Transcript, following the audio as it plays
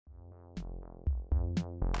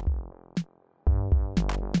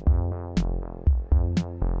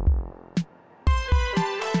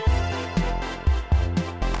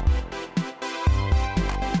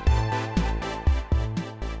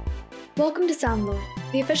Welcome to Soundlore,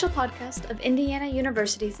 the official podcast of Indiana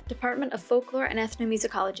University's Department of Folklore and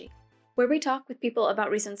Ethnomusicology, where we talk with people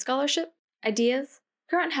about recent scholarship, ideas,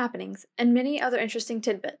 current happenings, and many other interesting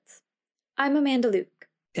tidbits. I'm Amanda Luke.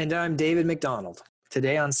 And I'm David McDonald.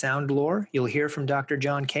 Today on Soundlore, you'll hear from Dr.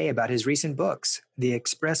 Jon Kay about his recent books, The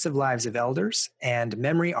Expressive Lives of Elders and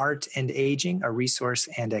Memory, Art, and Aging, a Resource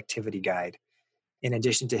and Activity Guide. In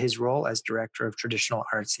addition to his role as Director of Traditional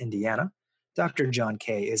Arts Indiana, Dr. Jon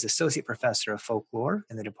Kay is Associate Professor of Folklore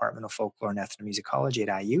in the Department of Folklore and Ethnomusicology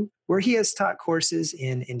at IU, where he has taught courses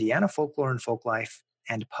in Indiana folklore and folklife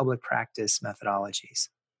and public practice methodologies.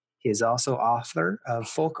 He is also author of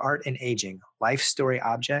Folk Art and Aging, Life Story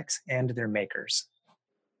Objects and Their Makers.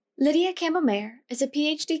 Lydia Campbell-Mayer is a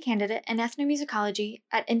PhD candidate in ethnomusicology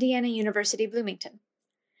at Indiana University Bloomington.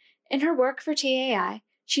 In her work for TAI,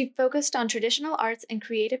 she focused on traditional arts and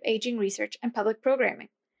creative aging research and public programming.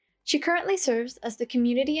 She currently serves as the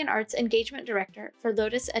Community and Arts Engagement Director for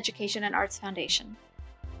Lotus Education and Arts Foundation.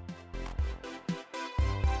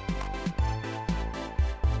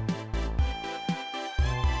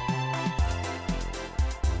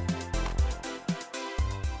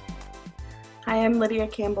 Hi, I'm Lydia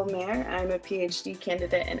Campbell-Mayer. I'm a PhD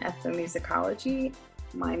candidate in ethnomusicology,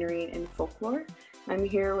 minoring in folklore. I'm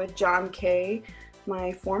here with Jon Kay,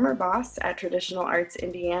 my former boss at Traditional Arts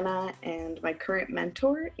Indiana and my current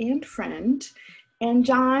mentor and friend. And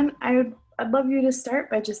Jon, I'd love you to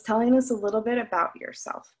start by just telling us a little bit about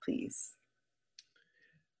yourself, please.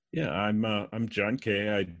 Yeah, I'm Jon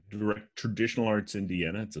Kay. I direct Traditional Arts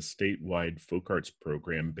Indiana. It's a statewide folk arts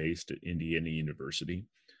program based at Indiana University.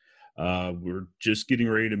 We're just getting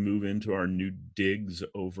ready to move into our new digs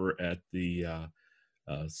over at the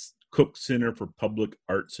Cook Center for Public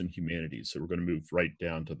Arts and Humanities. So we're going to move right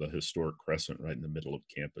down to the historic Crescent right in the middle of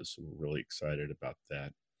campus. So we're really excited about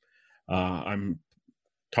that. I'm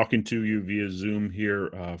talking to you via Zoom here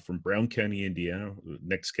from Brown County, Indiana, the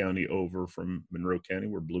next county over from Monroe County,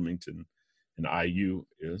 where Bloomington and IU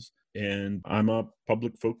is. And I'm a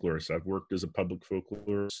public folklorist. I've worked as a public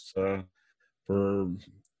folklorist for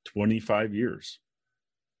 25 years.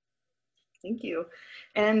 Thank you.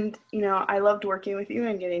 And, I loved working with you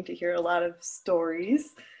and getting to hear a lot of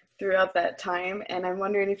stories throughout that time. And I'm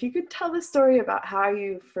wondering if you could tell the story about how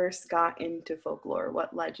you first got into folklore.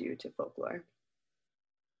 What led you to folklore?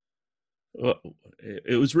 Well,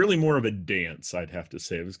 it was really more of a dance, I'd have to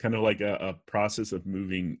say. It was kind of like a process of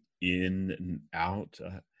moving in and out.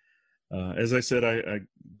 As I said, I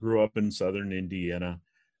grew up in southern Indiana.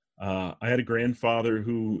 I had a grandfather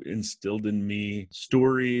who instilled in me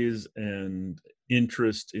stories and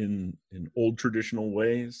interest in old traditional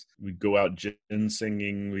ways. We'd go out gin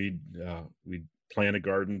singing. We'd plant a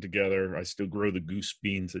garden together. I still grow the goose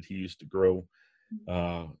beans that he used to grow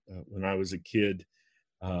when I was a kid.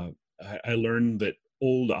 I learned that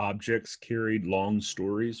old objects carried long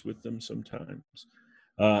stories with them sometimes.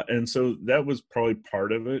 And so that was probably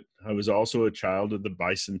part of it. I was also a child of the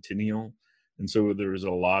bicentennial. And so there was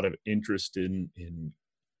a lot of interest in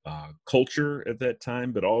culture at that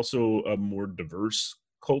time, but also a more diverse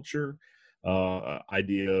culture,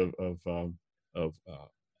 idea of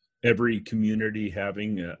every community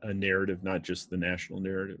having a narrative, not just the national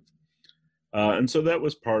narrative. And so that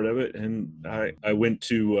was part of it. And I went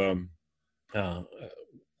to,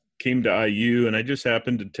 came to IU, and I just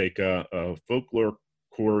happened to take a folklore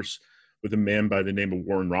course with a man by the name of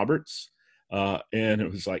Warren Roberts. And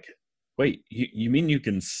it was like, wait, you mean you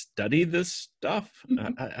can study this stuff?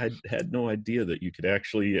 I had no idea that you could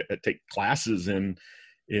actually take classes in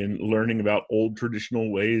learning about old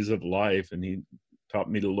traditional ways of life. And he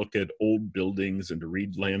taught me to look at old buildings and to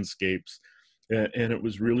read landscapes. And it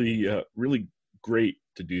was really, really great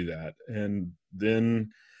to do that. And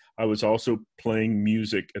then I was also playing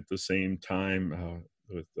music at the same time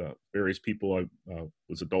with various people. I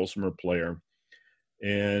was a dulcimer player.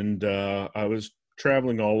 And I was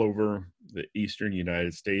traveling all over the eastern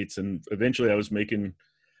United States, and eventually I was making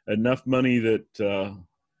enough money that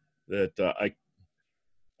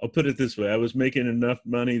I'll put it this way: I was making enough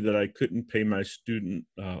money that I couldn't pay my student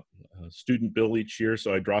bill each year,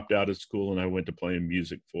 so I dropped out of school and I went to playing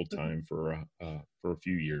music full time for a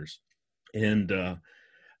few years. And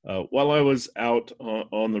while I was out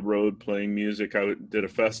on the road playing music, I did a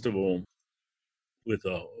festival with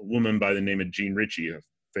a woman by the name of Jean Ritchie, a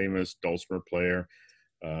famous dulcimer player.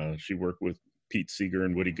 She worked with Pete Seeger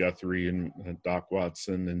and Woody Guthrie and Doc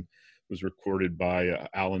Watson, and was recorded by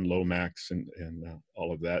Alan Lomax and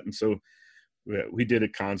all of that. And so we did a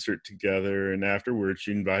concert together, and afterwards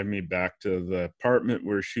she invited me back to the apartment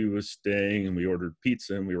where she was staying, and we ordered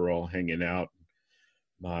pizza and we were all hanging out.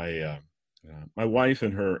 My My wife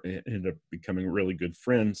and her ended up becoming really good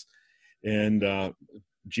friends, and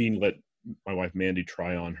Jean let my wife Mandy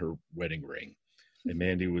try on her wedding ring. And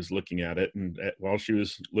Mandy was looking at it, and while she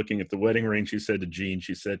was looking at the wedding ring, she said to Jean,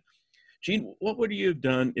 she said, "Jean, what would you have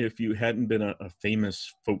done if you hadn't been a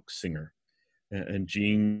famous folk singer?" And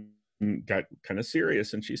Jean got kind of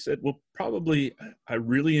serious, and she said, "Well, probably I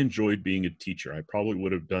really enjoyed being a teacher. I probably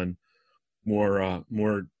would have done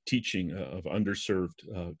more teaching of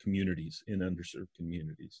underserved communities in underserved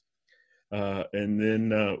communities." And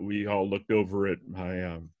then we all looked over at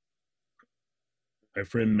my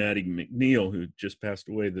friend Maddie McNeil, who just passed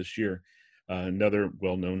away this year, another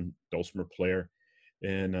well-known dulcimer player,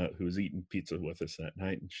 and who was eating pizza with us that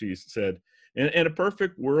night. And she said, in a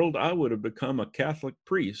perfect world, I would have become a Catholic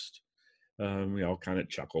priest." We all kind of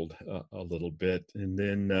chuckled a little bit. And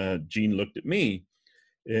then Jean looked at me,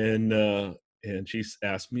 and she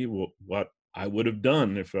asked me what I would have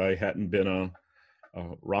done if I hadn't been a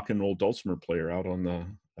rock and roll dulcimer player out on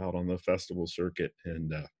the festival circuit.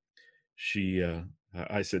 And she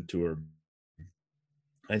I said to her,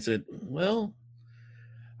 I said, "Well,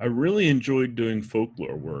 I really enjoyed doing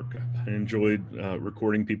folklore work. I enjoyed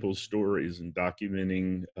recording people's stories and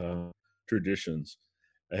documenting traditions."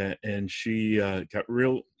 And she got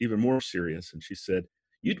even more serious, and she said,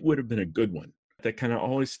 "You would have been a good one." That kind of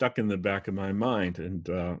always stuck in the back of my mind. And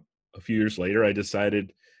a few years later, I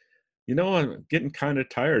decided, I'm getting kind of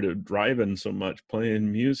tired of driving so much,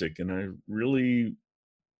 playing music, and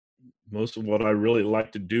most of what I really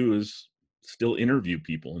like to do is still interview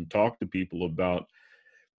people and talk to people about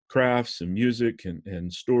crafts and music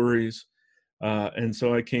and stories. And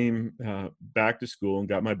so I came back to school and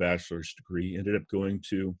got my bachelor's degree, ended up going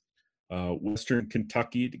to Western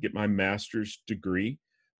Kentucky to get my master's degree.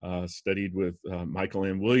 Studied with Michael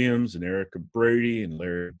Ann Williams and Erica Brady and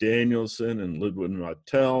Larry Danielson and Ludwig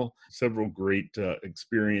Martell. Several great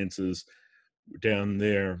experiences down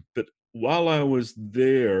there. But while I was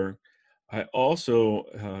there, I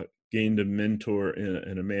also gained a mentor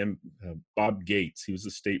in a man, Bob Gates. He was the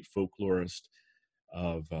state folklorist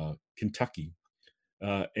of Kentucky.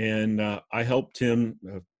 And I helped him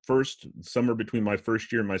first summer between my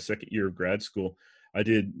first year and my second year of grad school. I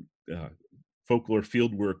did folklore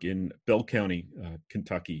field work in Bell County,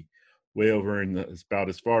 Kentucky, way over it's about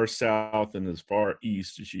as far south and as far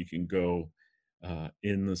east as you can go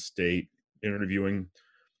in the state, interviewing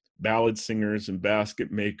ballad singers and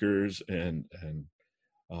basket makers and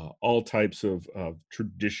all types of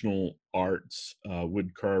traditional arts,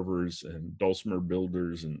 wood carvers and dulcimer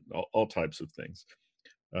builders and all types of things.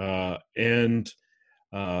 And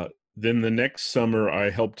then the next summer, I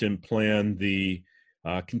helped him plan the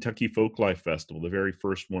Kentucky Folklife Festival, the very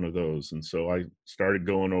first one of those. And so I started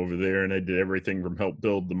going over there, and I did everything from help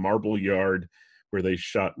build the marble yard where they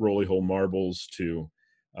shot roly hole marbles to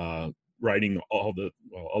writing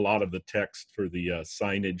a lot of the text for the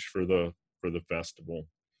signage for the festival.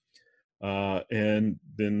 And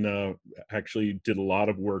then actually did a lot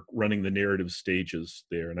of work running the narrative stages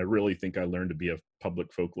there. And I really think I learned to be a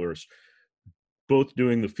public folklorist, both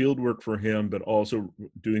doing the field work for him, but also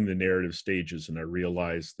doing the narrative stages. And I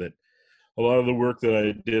realized that a lot of the work that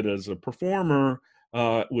I did as a performer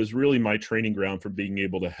was really my training ground for being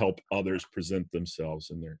able to help others present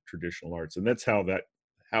themselves in their traditional arts. And that's how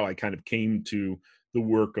I kind of came to the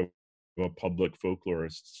work of a public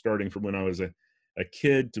folklorist, starting from when I was a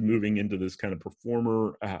kid to moving into this kind of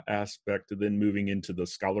performer aspect, to then moving into the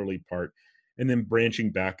scholarly part, and then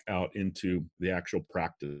branching back out into the actual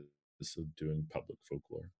practice of doing public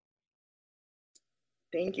folklore.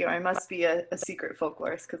 Thank you. I must be a secret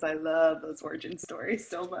folklorist because I love those origin stories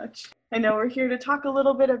so much. I know we're here to talk a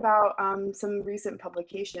little bit about some recent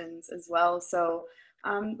publications as well. So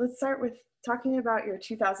let's start with talking about your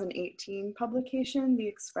 2018 publication, The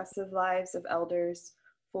Expressive Lives of Elders,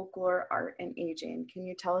 Folklore, Art, and Aging. Can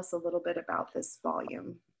you tell us a little bit about this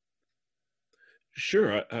volume?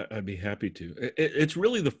 Sure, I'd be happy to. It's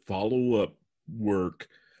really the follow-up work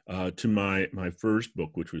to my first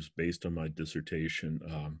book, which was based on my dissertation,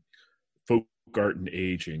 Folk, Art, and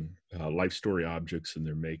Aging, Life Story Objects and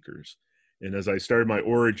Their Makers. And as I started my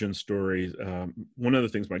origin story, one of the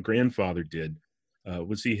things my grandfather did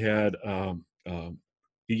was he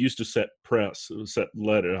used to set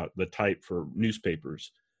letter, the type for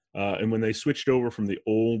newspapers. And when they switched over from the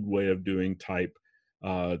old way of doing type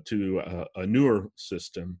to a newer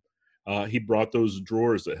system, he brought those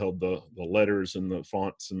drawers that held the letters and the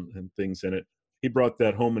fonts and things in it. He brought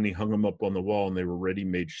that home and he hung them up on the wall, and they were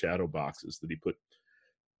ready-made shadow boxes that he put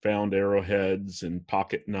found arrowheads and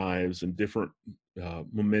pocket knives and different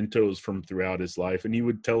mementos from throughout his life, and he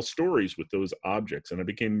would tell stories with those objects. And I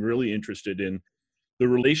became really interested in the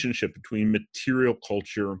relationship between material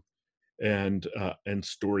culture and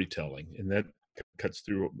storytelling, and that cuts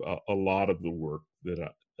through a lot of the work that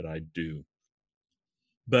I do.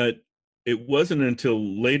 But it wasn't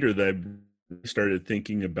until later that I started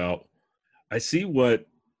thinking about, I see what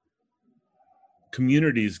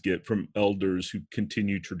communities get from elders who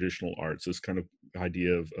continue traditional arts, this kind of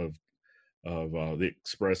idea of the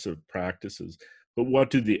expressive practices. But what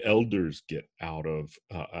do the elders get out of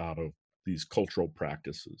these cultural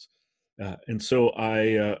practices? And so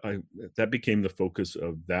I that became the focus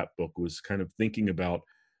of that book, was kind of thinking about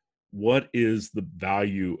what is the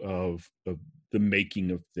value of the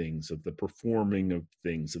making of things, of the performing of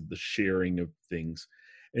things, of the sharing of things.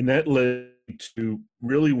 And that led me to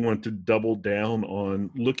really want to double down on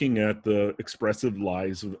looking at the expressive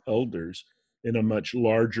lives of elders in a much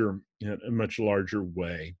larger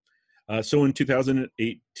way. So in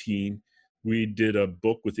 2018, we did a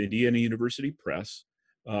book with Indiana University Press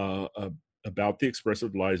about the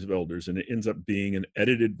expressive lives of elders, and it ends up being an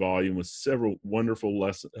edited volume with several wonderful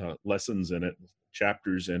lessons in it,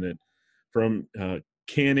 chapters in it, from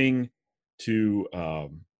canning to uh,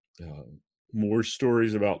 more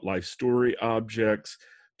stories about life story objects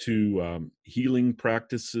to healing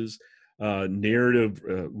practices. Narrative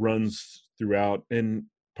runs throughout, and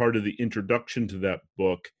part of the introduction to that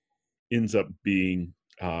book ends up being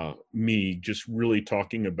me just really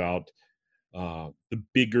talking about the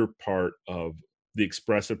bigger part of the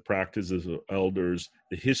expressive practices of elders,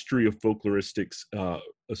 the history of folkloristics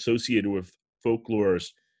associated with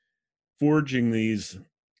folklorists, forging these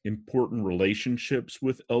important relationships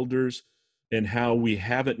with elders, and how we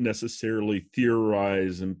haven't necessarily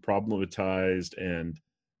theorized and problematized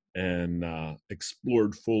and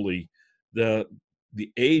explored fully the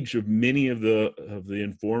the age of many of the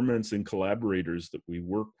informants and collaborators that we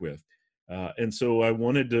work with. And so I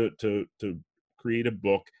wanted to create a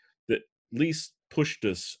book that at least pushed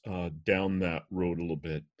us down that road a little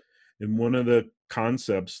bit. And one of the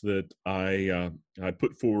concepts that I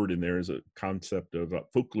put forward in there is a concept of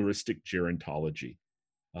folkloristic gerontology.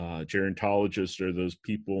 Gerontologists are those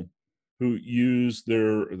people who use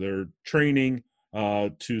their training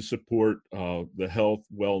to support the health,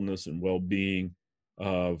 wellness, and well-being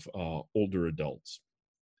of older adults.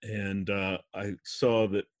 And I saw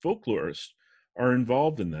that folklorists are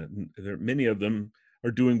involved in that. And many of them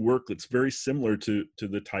are doing work that's very similar to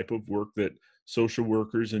the type of work that social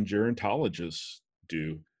workers and gerontologists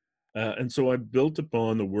do. And so I built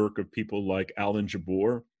upon the work of people like Alan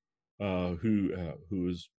Jabor, who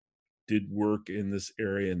is did work in this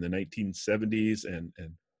area in the 1970s, and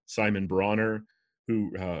Simon Bronner,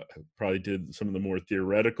 who probably did some of the more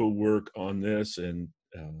theoretical work on this, and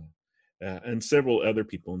several other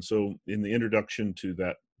people. And so in the introduction to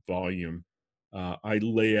that volume, I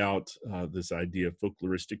lay out this idea of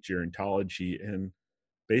folkloristic gerontology and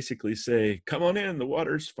basically say, come on in, the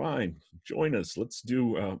water's fine. Join us. Let's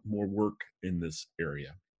do more work in this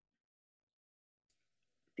area.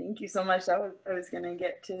 Thank you so much. I was going to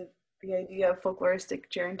get to the idea of folkloristic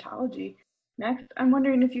gerontology next. I'm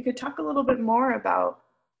wondering if you could talk a little bit more about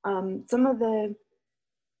some of the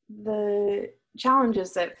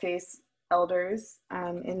challenges that face elders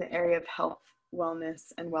in the area of health,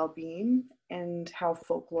 wellness, and well-being, and how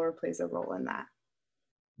folklore plays a role in that.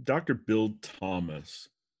 Dr. Bill Thomas,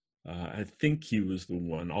 I think he was the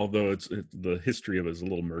one, although the history of it is a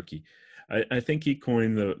little murky. I think he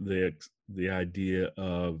coined the idea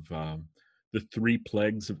of the three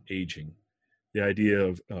plagues of aging, the idea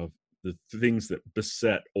of the things that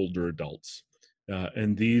beset older adults.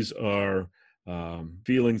 And these are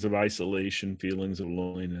feelings of isolation, feelings of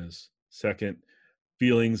loneliness. Second,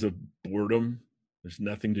 feelings of boredom, there's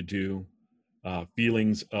nothing to do.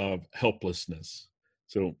 Feelings of helplessness.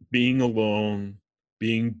 So being alone,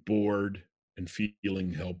 being bored, and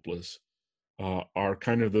feeling helpless are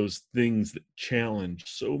kind of those things that challenge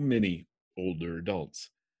so many older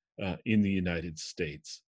adults in the United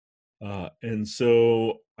States. And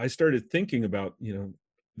so I started thinking about,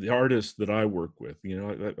 the artists that I work with.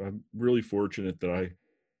 I'm really fortunate that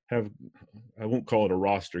I won't call it a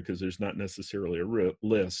roster because there's not necessarily a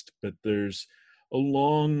list, but there's a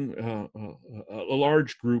large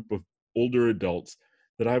group of older adults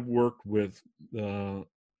that I've worked with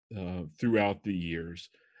throughout the years.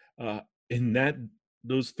 Uh, and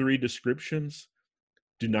those three descriptions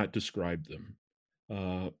do not describe them.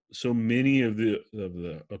 So many of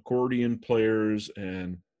the accordion players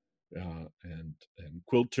and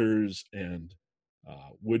quilters and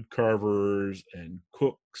wood carvers and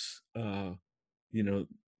cooks, you know,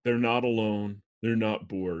 they're not alone, they're not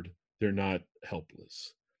bored, they're not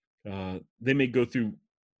helpless. They may go through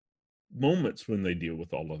moments when they deal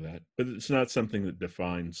with all of that, but it's not something that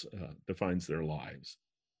defines their lives.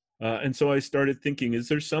 And so I started thinking, is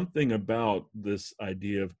there something about this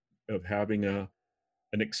idea of having an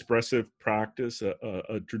expressive practice,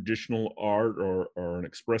 a traditional art or an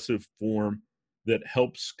expressive form that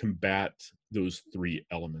helps combat those three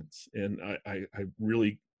elements? And I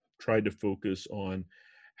really tried to focus on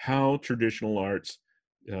how traditional arts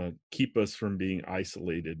keep us from being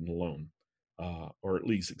isolated and alone, or at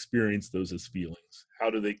least experience those as feelings.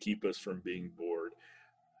 How do they keep us from being bored?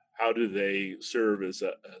 How do they serve as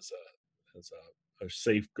a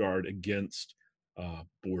safeguard against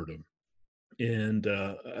boredom? And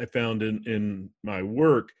I found in my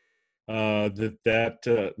work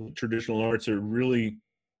that traditional arts are really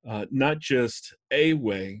not just a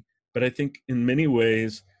way, but I think in many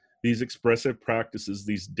ways these expressive practices,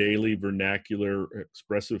 these daily vernacular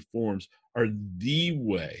expressive forms, are the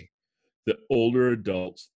way that older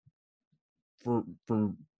adults for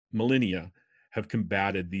millennia have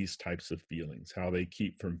combated these types of feelings, how they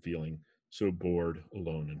keep from feeling so bored,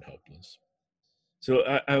 alone, and helpless. So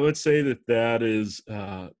I would say that is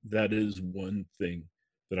one thing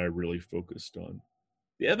that I really focused on.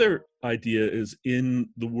 The other idea is in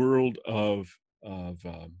the world of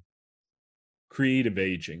creative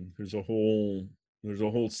aging. There's a whole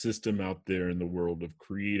system out there in the world of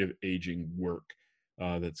creative aging work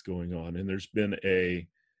that's going on, and there's been a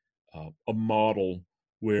model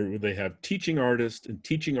where they have teaching artists, and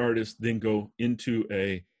teaching artists then go into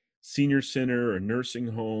a senior center, a nursing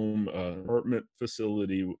home, apartment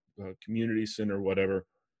facility, community center, whatever,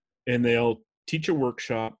 and they'll teach a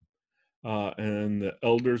workshop. And the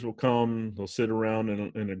elders will come. They'll sit around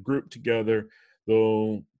in a group together.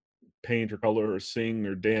 They'll paint or color or sing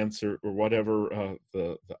or dance or whatever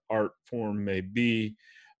the art form may be,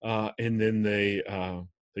 and then they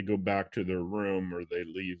go back to their room or they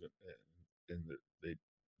leave and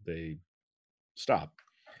they stop.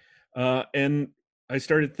 And I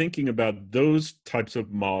started thinking about those types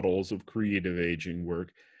of models of creative aging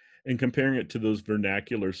work and comparing it to those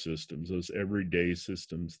vernacular systems, those everyday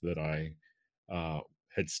systems that I uh,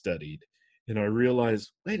 had studied. And I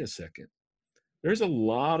realized, wait a second, there's a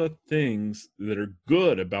lot of things that are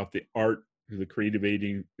good about the art, the creative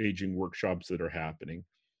aging workshops that are happening.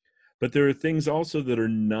 But there are things also that are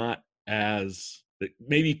not as, that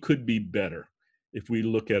maybe could be better if we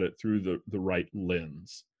look at it through the right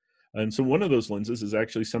lens. And so one of those lenses is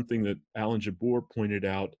actually something that Alan Jabbour pointed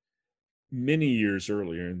out many years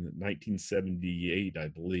earlier in 1978, I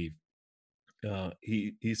believe.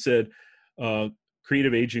 He said, uh,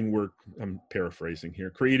 creative aging work, I'm paraphrasing here,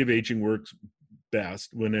 creative aging works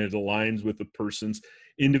best when it aligns with the person's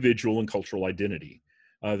individual and cultural identity.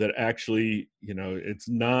 That actually, it's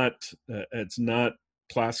not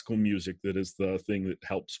classical music that is the thing that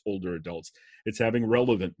helps older adults. It's having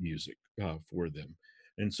relevant music for them.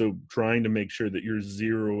 And so trying to make sure that you're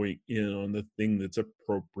zeroing in on the thing that's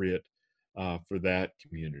appropriate for that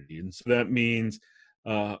community. And so that means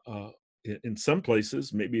in some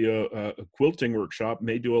places, maybe a quilting workshop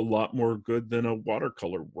may do a lot more good than a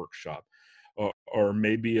watercolor workshop, or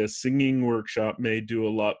maybe a singing workshop may do a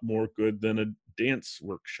lot more good than a dance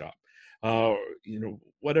workshop,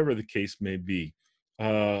 whatever the case may be.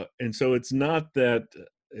 And so it's not that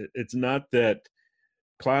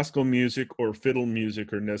classical music or fiddle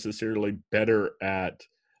music are necessarily better at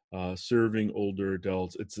serving older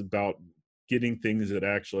adults. It's about getting things that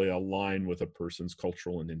actually align with a person's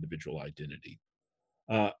cultural and individual identity.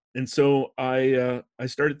 And so I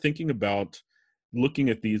started thinking about looking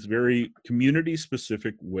at these very community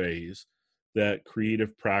specific ways that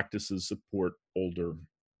creative practices support older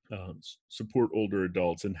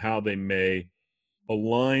adults and how they may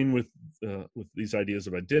align with these ideas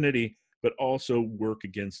of identity, but also work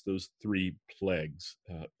against those three plagues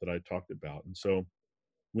that I talked about. And so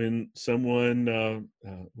when someone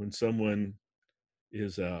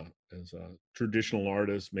is a traditional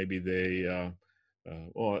artist, maybe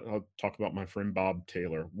well, I'll talk about my friend Bob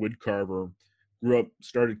Taylor, wood carver,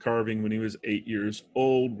 started carving when he was 8 years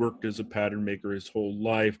old, worked as a pattern maker his whole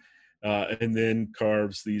life, and then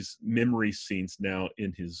carves these memory scenes now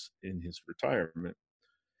in his retirement.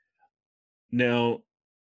 Now,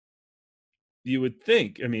 you would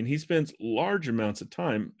think, I mean, he spends large amounts of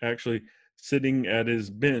time actually sitting at his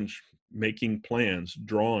bench, making plans,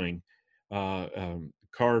 drawing,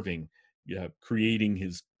 carving, yeah, creating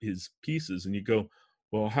his pieces. And you go,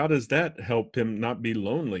 well, how does that help him not be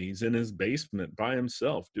lonely? He's in his basement by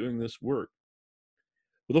himself doing this work.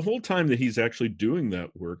 Well, the whole time that he's actually doing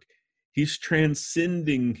that work, he's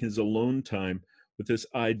transcending his alone time with this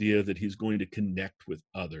idea that he's going to connect with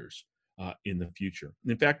others in the future.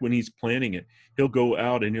 In fact, when he's planning it, he'll go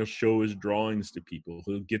out and he'll show his drawings to people.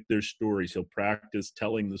 He'll get their stories. He'll practice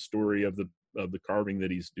telling the story of the carving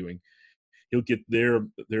that he's doing. He'll get their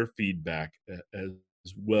feedback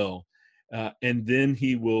as well, and then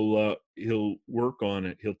he'll work on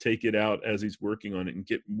it. He'll take it out as he's working on it and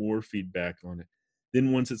get more feedback on it.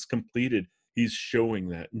 Then once it's completed, he's showing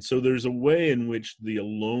that. And so there's a way in which the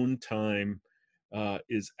alone time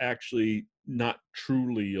is actually not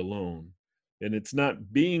truly alone. And it's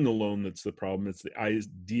not being alone that's the problem. It's the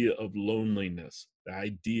idea of loneliness, the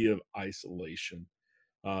idea of isolation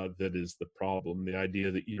that is the problem. The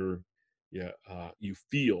idea that you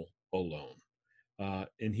feel alone.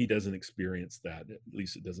 And he doesn't experience that. At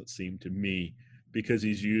least it doesn't seem to me, because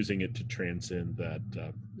he's using it to transcend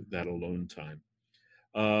that alone time.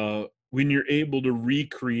 When you're able to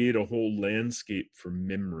recreate a whole landscape from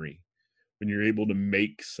memory, when you're able to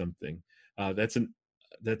make something, that's a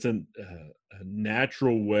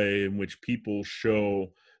natural way in which people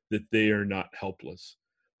show that they are not helpless.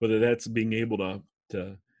 Whether that's being able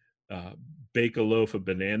to uh, bake a loaf of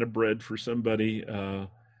banana bread for somebody uh,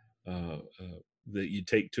 that you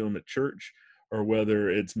take to them at church, or whether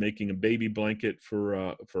it's making a baby blanket for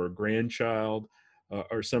a grandchild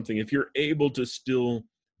or something. If you're able to still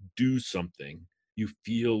do something, you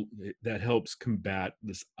feel that helps combat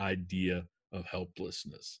this idea of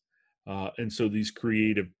helplessness. And so these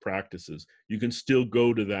creative practices, you can still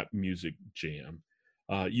go to that music jam.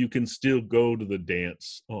 You can still go to the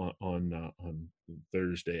dance on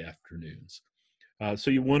Thursday afternoons. So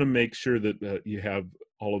you want to make sure that you have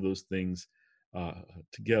all of those things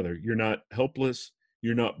together. You're not helpless.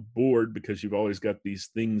 You're not bored, because you've always got these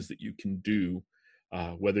things that you can do,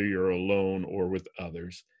 whether you're alone or with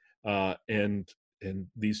others. And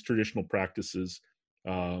these traditional practices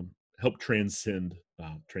help transcend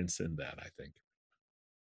that, I think.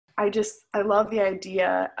 I love the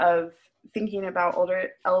idea of thinking about older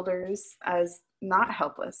elders as not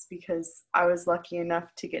helpless, because I was lucky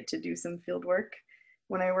enough to get to do some field work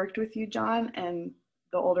when I worked with you, Jon, and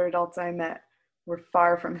the older adults I met were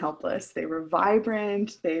far from helpless. They were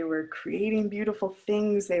vibrant, they were creating beautiful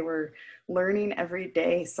things, they were learning every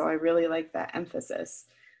day. So I really like that emphasis.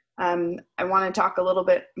 I want to talk a little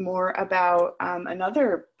bit more about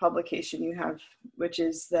another publication you have, which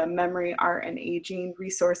is the Memory, Art, and Aging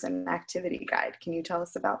Resource and Activity Guide. Can you tell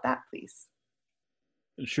us about that, please?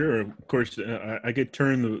 Sure. Of course, I could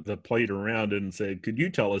turn the plate around and say, could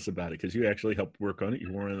you tell us about it? Because you actually helped work on it.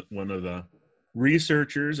 You're one of the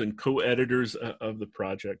researchers and co-editors of the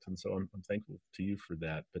project. And so I'm thankful to you for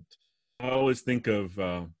that. But I always think of,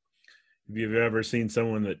 if you've ever seen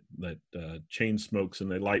someone that chain smokes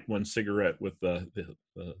and they light one cigarette with the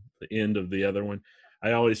end of the other one,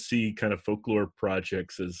 I always see kind of folklore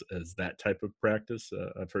projects as that type of practice.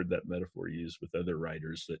 I've heard that metaphor used with other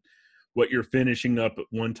writers, that what you're finishing up at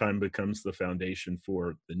one time becomes the foundation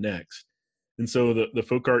for the next. And so the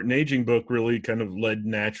Folk Art and Aging book really kind of led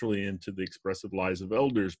naturally into the Expressive Lives of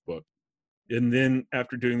Elders book. And then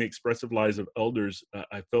after doing the Expressive Lives of Elders,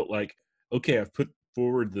 I felt like, okay, I've put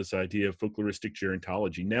forward this idea of folkloristic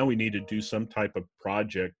gerontology. Now we need to do some type of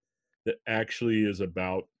project that actually is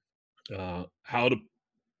about how to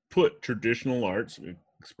put traditional arts,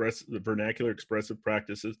 express the vernacular expressive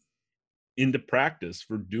practices, into practice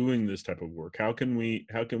for doing this type of work. How can we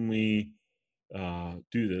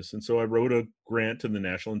do this? And so I wrote a grant to the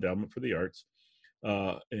National Endowment for the Arts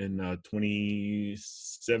in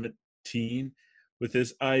 2017, with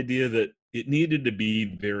this idea that it needed to be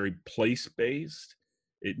very place based.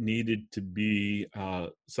 It needed to be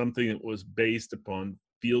something that was based upon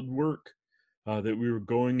field work, that we were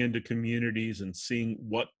going into communities and seeing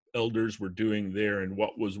what elders were doing there and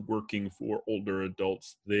what was working for older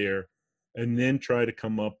adults there, and then try to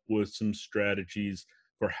come up with some strategies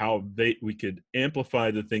for how we could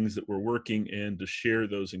amplify the things that were working and to share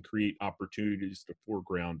those and create opportunities to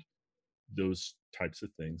foreground those types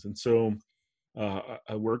of things. And so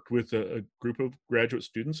I worked with a group of graduate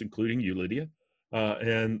students, including you, Lydia,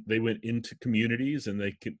 and they went into communities and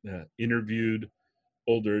they interviewed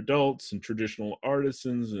older adults and traditional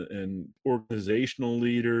artisans and organizational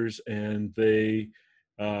leaders, and they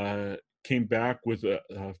came back with a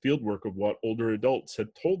field work of what older adults had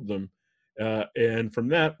told them. And from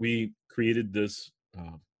that, we created this.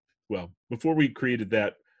 Well, before we created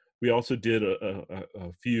that, we also did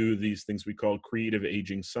a few of these things we called creative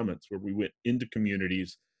aging summits, where we went into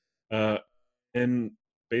communities uh, and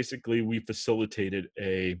basically we facilitated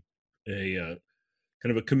a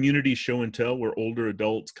kind of a community show and tell where older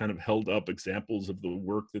adults kind of held up examples of the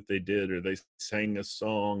work that they did, or they sang a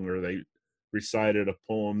song, or they recited a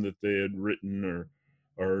poem that they had written,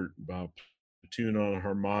 or tune on a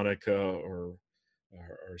harmonica, or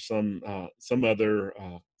some other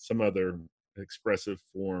expressive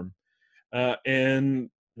form. And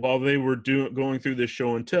while they were going through this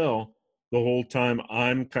show and tell, the whole time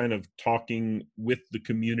I'm kind of talking with the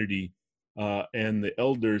community and the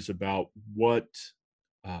elders about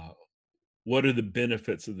uh, what are the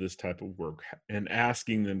benefits of this type of work, and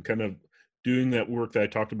asking them, kind of doing that work that I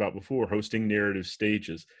talked about before, hosting narrative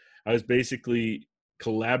stages. I was basically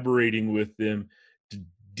collaborating with them to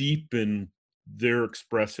deepen their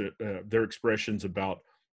expressions about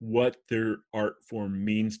what their art form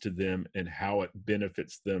means to them and how it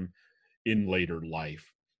benefits them in later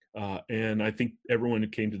life. And I think everyone who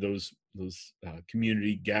came to those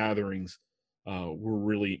community gatherings were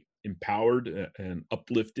really empowered and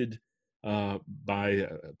uplifted by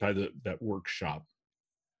that workshop.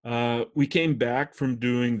 We came back from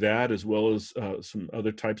doing that, as well as some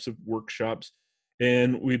other types of workshops,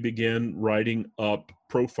 and we began writing up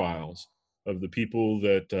profiles of the people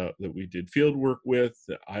that we did field work with.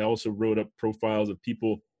 I also wrote up profiles of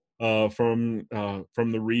people from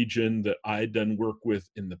the region that I'd done work with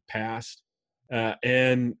in the past,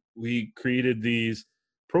 and we created these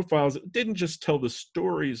profiles that didn't just tell the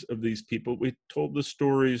stories of these people. We told the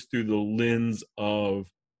stories through the lens of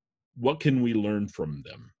what can we learn from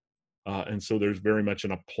them. And so there's very much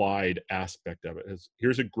an applied aspect of it.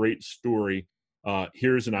 Here's a great story.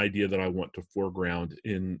 Here's an idea that I want to foreground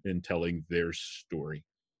in telling their story.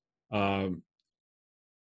 Um,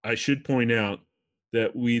 I should point out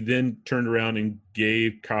that we then turned around and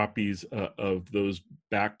gave copies of those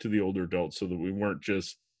back to the older adults, so that we weren't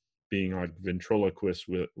just being like ventriloquists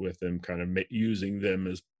with them, kind of using them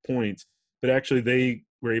as points, but actually they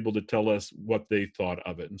were able to tell us what they thought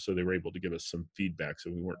of it. And so they were able to give us some feedback, so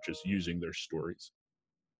we weren't just using their stories.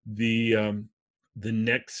 The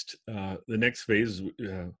next phase,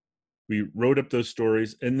 we wrote up those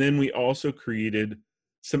stories, and then we also created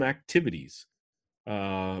some activities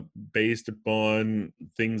uh, based upon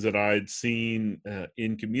things that I'd seen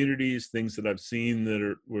in communities, things that I've seen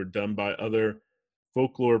that were done by other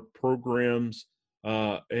folklore programs,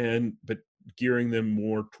 and but gearing them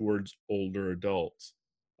more towards older adults.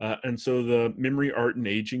 And so the Memory, Art, and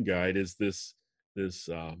Aging Guide is this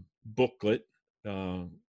booklet. Uh,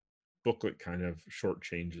 Booklet kind of short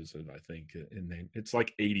changes it, I think, in name. It's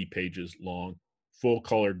like 80 pages long, full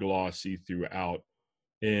color glossy throughout,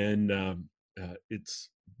 and it's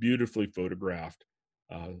beautifully photographed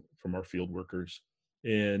from our field workers,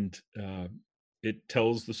 and it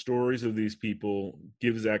tells the stories of these people,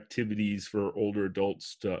 gives activities for older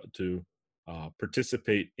adults to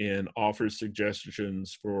participate in, offers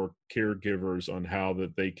suggestions for caregivers on how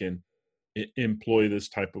that they can employ this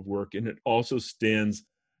type of work, and it also stands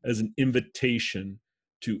as an invitation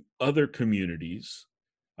to other communities,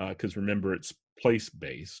 because remember, it's place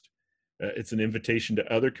based. It's an invitation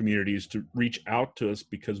to other communities to reach out to us,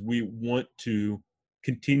 because we want to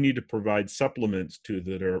continue to provide supplements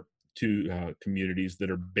to communities that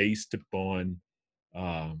are based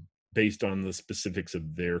on the specifics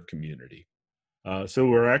of their community. So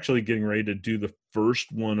we're actually getting ready to do the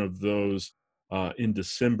first one of those in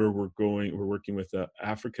December. We're working with the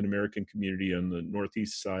African American community on the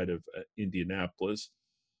northeast side of Indianapolis,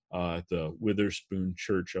 at the Witherspoon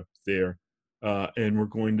Church up there. And we're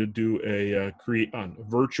going to do a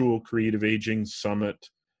virtual creative aging summit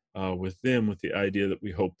with them, with the idea that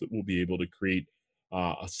we hope that we'll be able to create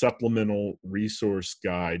a supplemental resource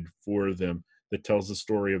guide for them that tells the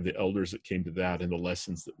story of the elders that came to that and the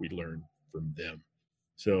lessons that we learned from them.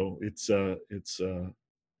 So it's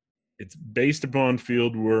based upon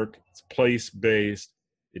field work. It's place based.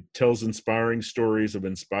 It tells inspiring stories of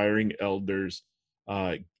inspiring elders.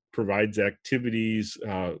 Provides activities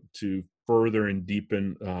to further and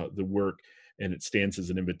deepen the work, and it stands as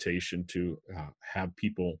an invitation to have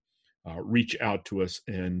people reach out to us,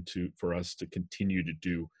 and for us to continue to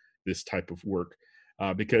do this type of work,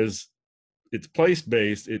 because it's place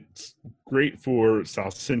based. It's great for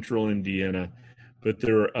South Central Indiana, but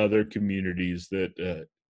there are other communities that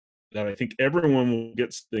I think everyone will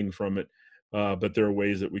get something from it, but there are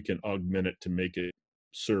ways that we can augment it to make it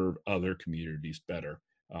serve other communities better.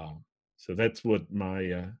 So that's what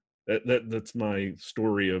that's my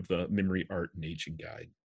story of the Memory, Art, and Aging Guide.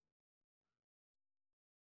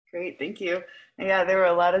 Great, thank you. Yeah, there were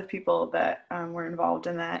a lot of people that were involved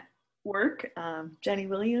in that work. Jenny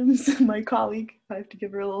Williams, my colleague, I have to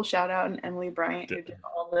give her a little shout out, and Emily Bryant, who did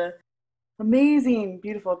all the Amazing,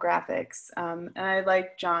 beautiful graphics. And I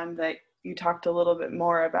like, John, that you talked a little bit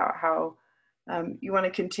more about how you want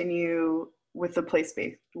to continue with the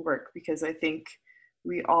place-based work, because I think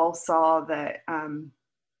we all saw that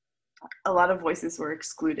a lot of voices were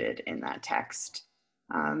excluded in that text.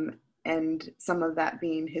 And some of that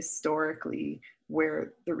being historically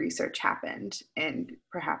where the research happened, and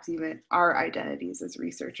perhaps even our identities as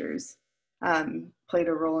researchers played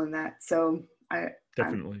a role in that. So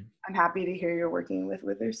Definitely. I'm happy to hear you're working with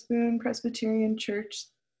Witherspoon Presbyterian Church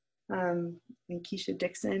and Keisha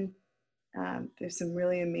Dixon. There's some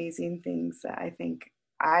really amazing things that I think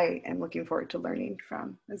I am looking forward to learning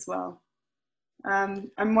from as well. I'm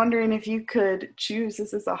wondering if you could choose,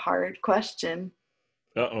 this is a hard question,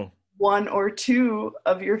 one or two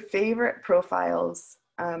of your favorite profiles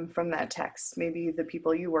from that text, maybe the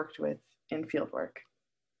people you worked with in fieldwork.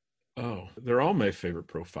 Oh, they're all my favorite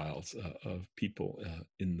profiles of people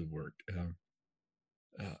in the work.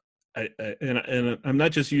 And I'm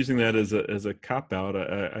not just using that as a cop out.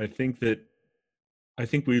 I think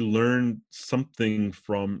we learn something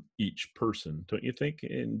from each person, don't you think?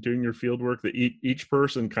 In doing your field work, that each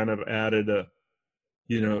person kind of added at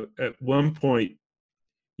one point,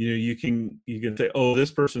 you can say, oh,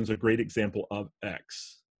 this person's a great example of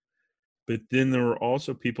X, but then there were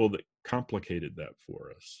also people that complicated that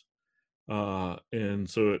for us. And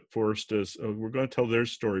so it forced us, we're going to tell their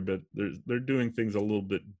story, but they're doing things a little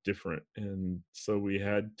bit different. And so we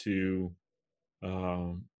had to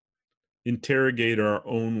interrogate our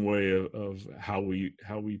own way of how we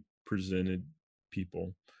presented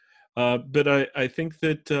people. But I think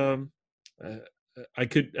that I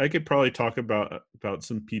could probably talk about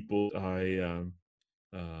some people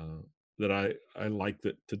that I like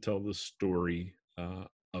to tell the story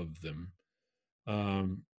of them.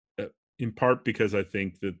 Um, in part because I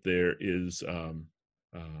think that there is of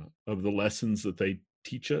the lessons that they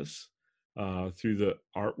teach us through the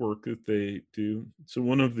artwork that they do. So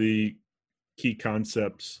one of the key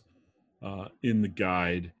concepts in the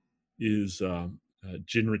guide is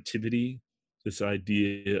generativity, this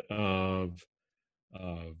idea of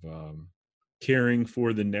caring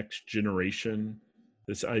for the next generation,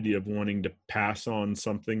 this idea of wanting to pass on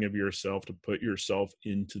something of yourself, to put yourself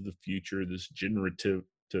into the future. This generative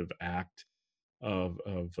act of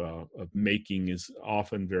making is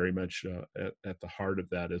often very much at the heart of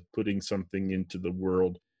that, is putting something into the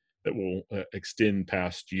world that will extend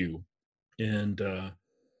past you. And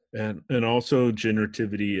also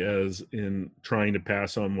generativity as in trying to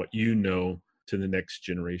pass on what you know to the next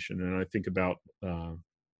generation. And I think about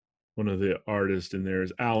one of the artists in there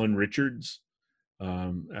is Alan Richards.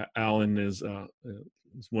 Alan is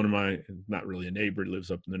one of my, not really a neighbor, he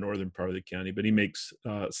lives up in the northern part of the county, but he makes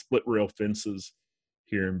split rail fences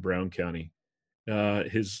here in Brown County.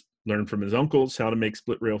 His learned from his uncles how to make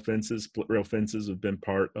split rail fences. Split rail fences have been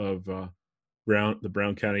part of the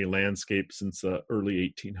Brown County landscape since the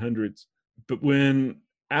early 1800s. But when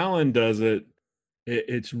Alan does it,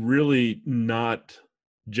 it's really not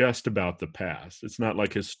just about the past. It's not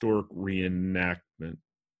like historic reenactment.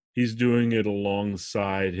 He's doing it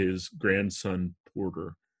alongside his grandson,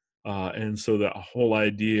 Porter. And so that whole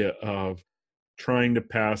idea of trying to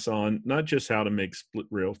pass on not just how to make split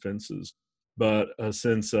rail fences, but a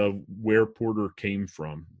sense of where Porter came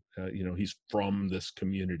from. He's from this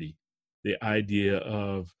community. The idea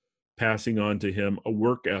of passing on to him a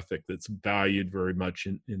work ethic that's valued very much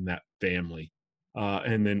in that family.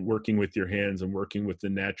 And then working with your hands and working with the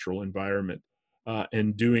natural environment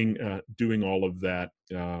and doing all of that,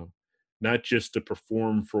 not just to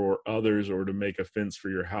perform for others or to make a fence for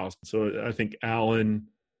your house. So I think Alan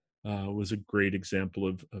was a great example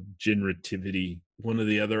of generativity. One of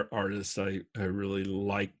the other artists I really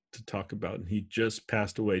like to talk about, and he just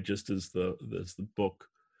passed away just as the book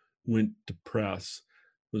went to press,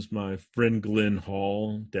 was my friend Glenn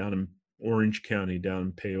Hall down in Orange County, down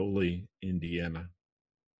in Paoli, Indiana.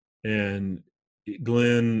 And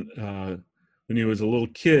Glenn, when he was a little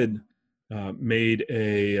kid, made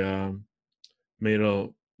a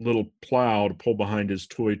little plow to pull behind his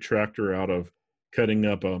toy tractor out of cutting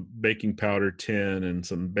up a baking powder tin and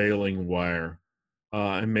some baling wire,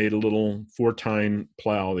 and made a little 4-tine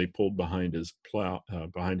plow they pulled behind his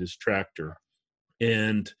tractor.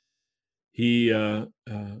 And he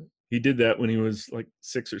did that when he was like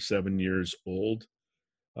 6 or 7 years old.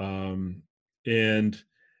 And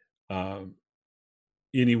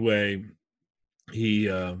anyway, he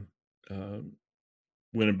went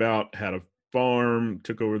about, had a farm,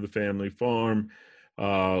 took over the family farm,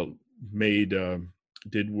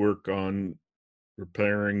 did work on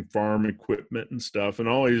repairing farm equipment and stuff, and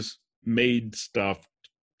always made stuff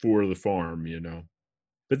for the farm,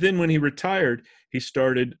 But then when he retired, he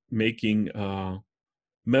started making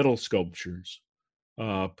metal sculptures,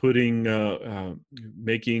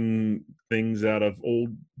 making things out of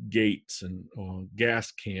old gates and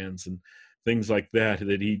gas cans and things like that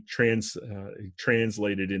he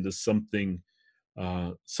translated into something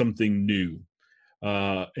new.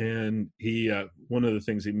 And he one of the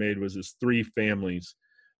things he made was his three families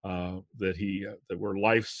that were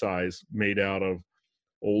life size, made out of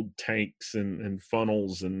old tanks and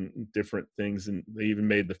funnels and different things, and they even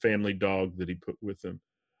made the family dog that he put with him.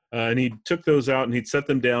 And he took those out and he'd set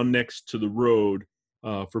them down next to the road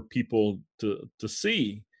for people to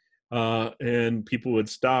see. And people would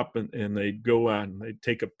stop and they'd go out and they'd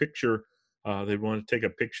take a picture. They'd want to take a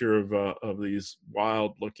picture of these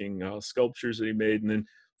wild-looking sculptures that he made. And then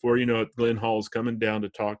before you know it, Glenn Hall's coming down to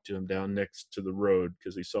talk to him down next to the road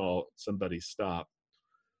because he saw somebody stop.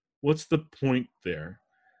 What's the point there?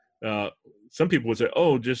 Some people would say,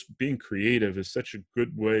 oh, just being creative is such a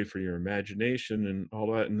good way for your imagination and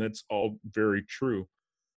all that. And that's all very true.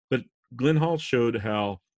 But Glenn Hall showed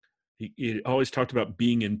how he always talked about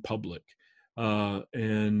being in public,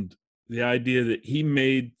 and the idea that he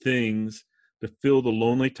made things to fill the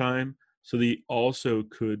lonely time so that he also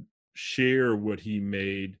could share what he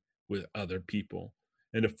made with other people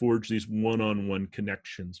and to forge these one-on-one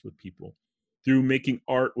connections with people. Through making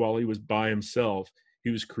art while he was by himself, he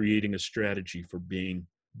was creating a strategy for being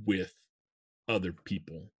with other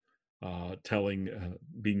people,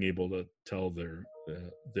 being able to tell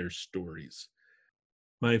their stories.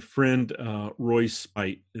 My friend Roy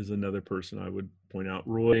Spite is another person I would point out.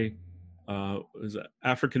 Roy is an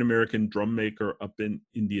African-American drum maker up in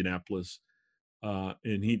Indianapolis,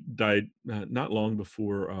 and he died not long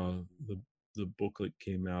before the booklet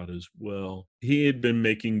came out as well. He had been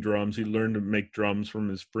making drums. He learned to make drums from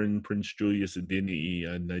his friend Prince Julius Adeniyi,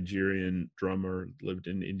 a Nigerian drummer, lived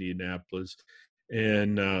in Indianapolis.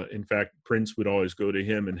 And in fact, Prince would always go to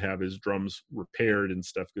him and have his drums repaired and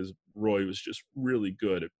stuff because Roy was just really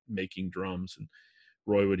good at making drums. And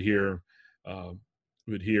Roy would hear a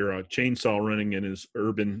chainsaw running in his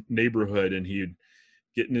urban neighborhood, and he'd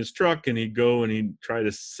get in his truck and he'd go and he'd try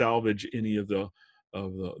to salvage any of the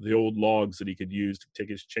old logs that he could use to take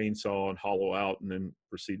his chainsaw and hollow out, and then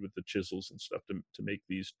proceed with the chisels and stuff to make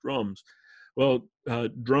these drums. Well,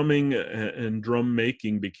 drumming and drum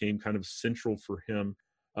making became kind of central for him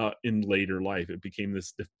in later life. It became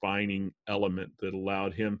this defining element that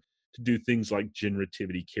allowed him to do things like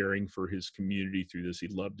generativity, caring for his community through this. He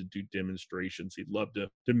loved to do demonstrations. He loved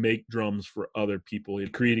to make drums for other people. He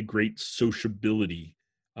created great sociability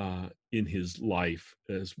in his life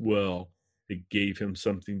as well. It gave him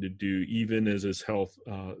something to do, even as his health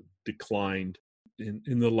declined.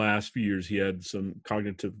 In the last few years, he had some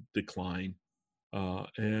cognitive decline.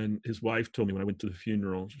 And his wife told me when I went to the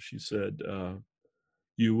funeral, she said,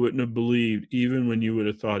 you wouldn't have believed, even when you would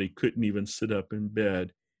have thought he couldn't even sit up in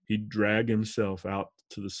bed, he'd drag himself out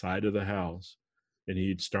to the side of the house and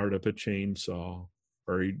he'd start up a chainsaw,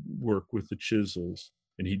 or he'd work with the chisels,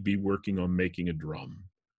 and he'd be working on making a drum.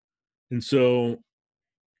 And so,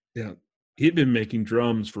 yeah, he'd been making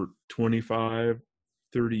drums for 25,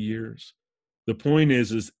 30 years. The point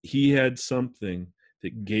is he had something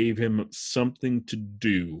that gave him something to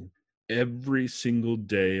do every single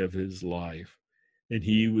day of his life. And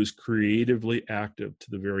he was creatively active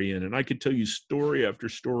to the very end. And I could tell you story after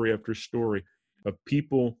story after story of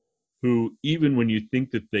people who, even when you think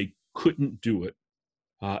that they couldn't do it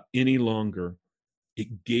any longer,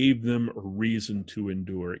 it gave them a reason to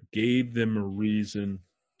endure. It gave them a reason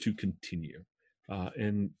to continue.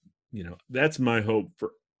 And, that's my hope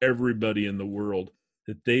for everybody in the world,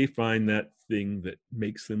 that they find that thing that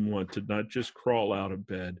makes them want to not just crawl out of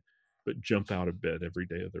bed, but jump out of bed every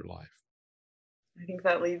day of their life. I think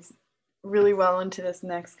that leads really well into this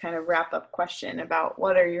next kind of wrap-up question about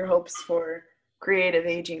what are your hopes for creative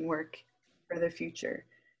aging work for the future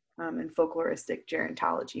in folkloristic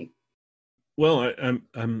gerontology? Well,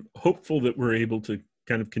 I'm hopeful that we're able to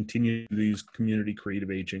kind of continue these community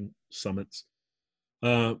creative aging summits.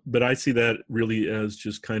 But I see that really as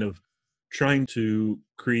just kind of trying to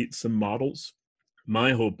create some models.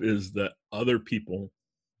 My hope is that other people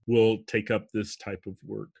will take up this type of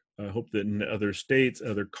work. I hope that in other states,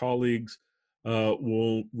 other colleagues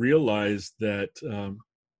will realize that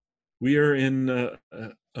we are in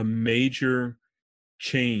a major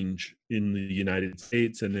change in the United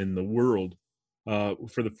States and in the world.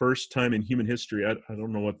 For the first time in human history, I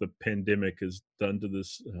don't know what the pandemic has done to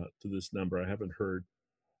this number. I haven't heard.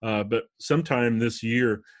 But sometime this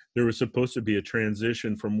year, there was supposed to be a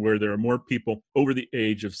transition from where there are more people over the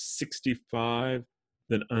age of 65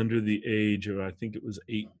 than under the age of, I think it was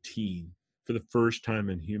 18, for the first time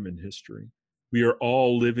in human history. We are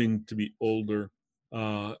all living to be older.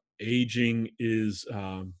 Aging is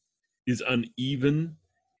uneven.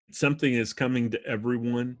 Something is coming to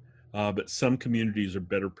everyone, but some communities are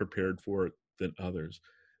better prepared for it than others.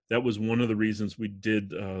 That was one of the reasons we did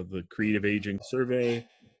the Creative Aging Survey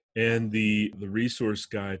and the resource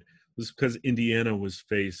guide, was because Indiana was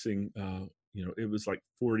facing, it was like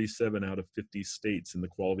 47 out of 50 states in the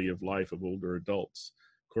quality of life of older adults,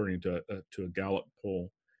 according to a Gallup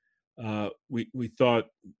poll. We thought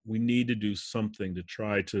we need to do something to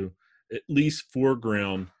try to at least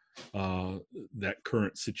foreground that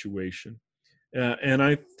current situation. And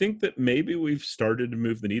I think that maybe we've started to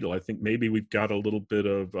move the needle. I think maybe we've got a little bit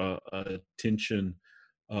of attention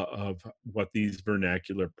of what these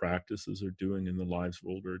vernacular practices are doing in the lives of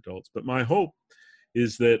older adults. But my hope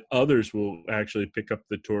is that others will actually pick up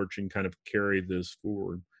the torch and kind of carry this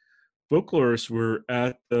forward. Folklorists were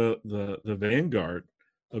at the vanguard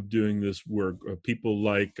of doing this work. People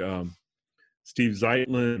like Steve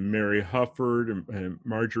Zeitlin, Mary Hufford, and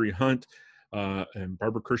Marjorie Hunt, and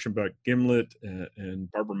Barbara Kirschenbach Gimlet, and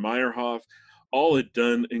Barbara Meyerhoff, all had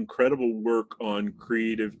done incredible work on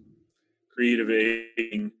creative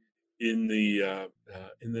aging in the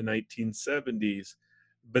 1970s.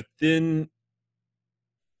 But then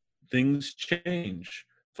things changed,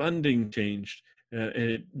 funding changed, and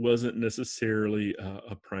it wasn't necessarily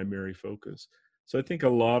a primary focus. So I think a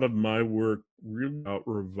lot of my work really about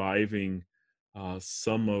reviving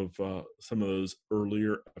some of those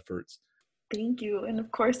earlier efforts. Thank you. And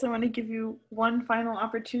of course, I want to give you one final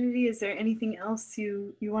opportunity. Is there anything else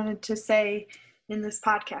you wanted to say in this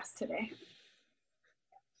podcast today?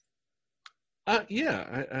 I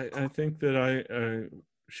think that I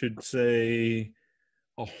should say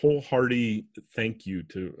a wholehearted thank you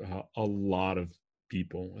to a lot of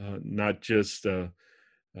people, not just the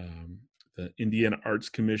Indiana Arts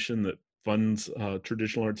Commission that funds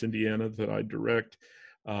Traditional Arts Indiana that I direct,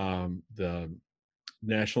 the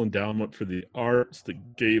National Endowment for the Arts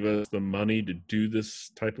that gave us the money to do this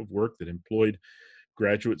type of work, that employed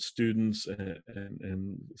graduate students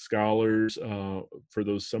and scholars for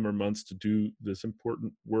those summer months to do this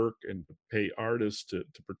important work, and pay artists to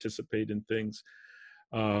participate in things.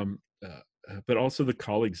 But also the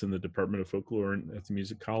colleagues in the Department of Folklore and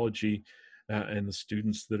Ethnomusicology, and the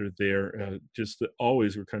students that are there, just that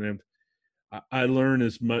always were kind of, I learn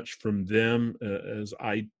as much from them as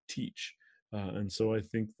I teach. And so I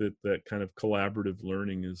think that kind of collaborative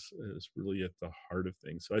learning is really at the heart of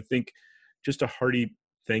things. So I think just a hearty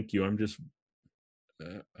thank you. I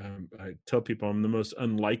tell people I'm the most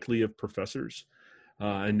unlikely of professors.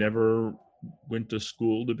 I never went to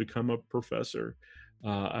school to become a professor.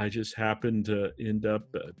 I just happened to end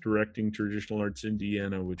up directing Traditional Arts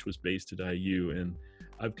Indiana, which was based at IU. And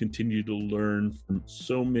I've continued to learn from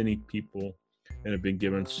so many people and have been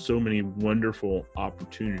given so many wonderful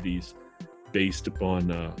opportunities based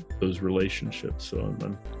upon those relationships. So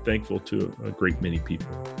I'm thankful to a great many people.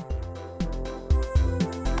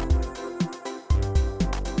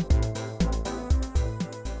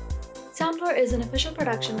 Soundlore is an official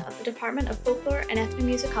production of the Department of Folklore and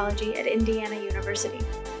Ethnomusicology at Indiana University.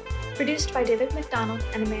 Produced by David McDonald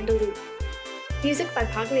and Amanda Liu. Music by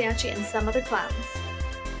Pagliacci and Some Other Clowns.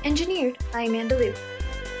 Engineered by Amanda Liu.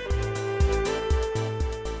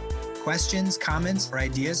 Questions, comments, or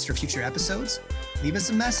ideas for future episodes? Leave us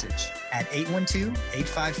a message at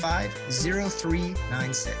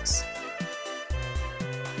 812-855-0396.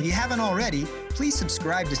 If you haven't already, please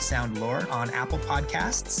subscribe to Soundlore on Apple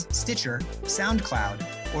Podcasts, Stitcher, SoundCloud,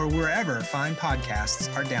 or wherever fine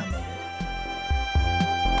podcasts are downloaded.